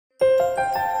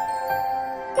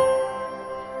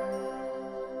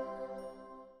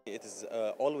It is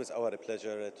always our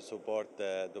pleasure to support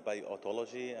Dubai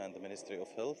Otology and the Ministry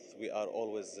of Health. We are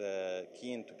always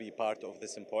keen to be part of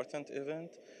this important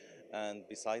event. And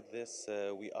beside this,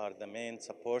 we are the main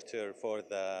supporter for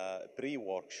the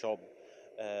pre-workshop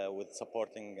with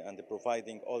supporting and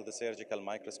providing all the surgical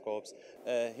microscopes.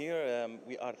 Here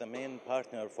we are the main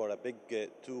partner for a big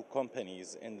two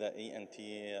companies in the ENT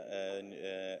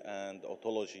and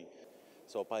Otology.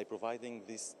 So by providing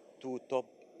these two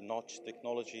top-notch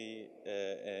technology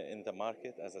in the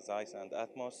market as Zeiss and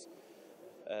Atmos,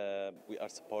 we are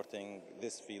supporting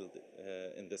this field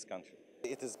in this country.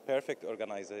 It is perfect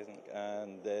organizing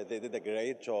and they did a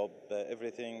great job.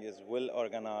 Everything is well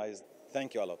organized.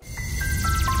 Thank you a lot.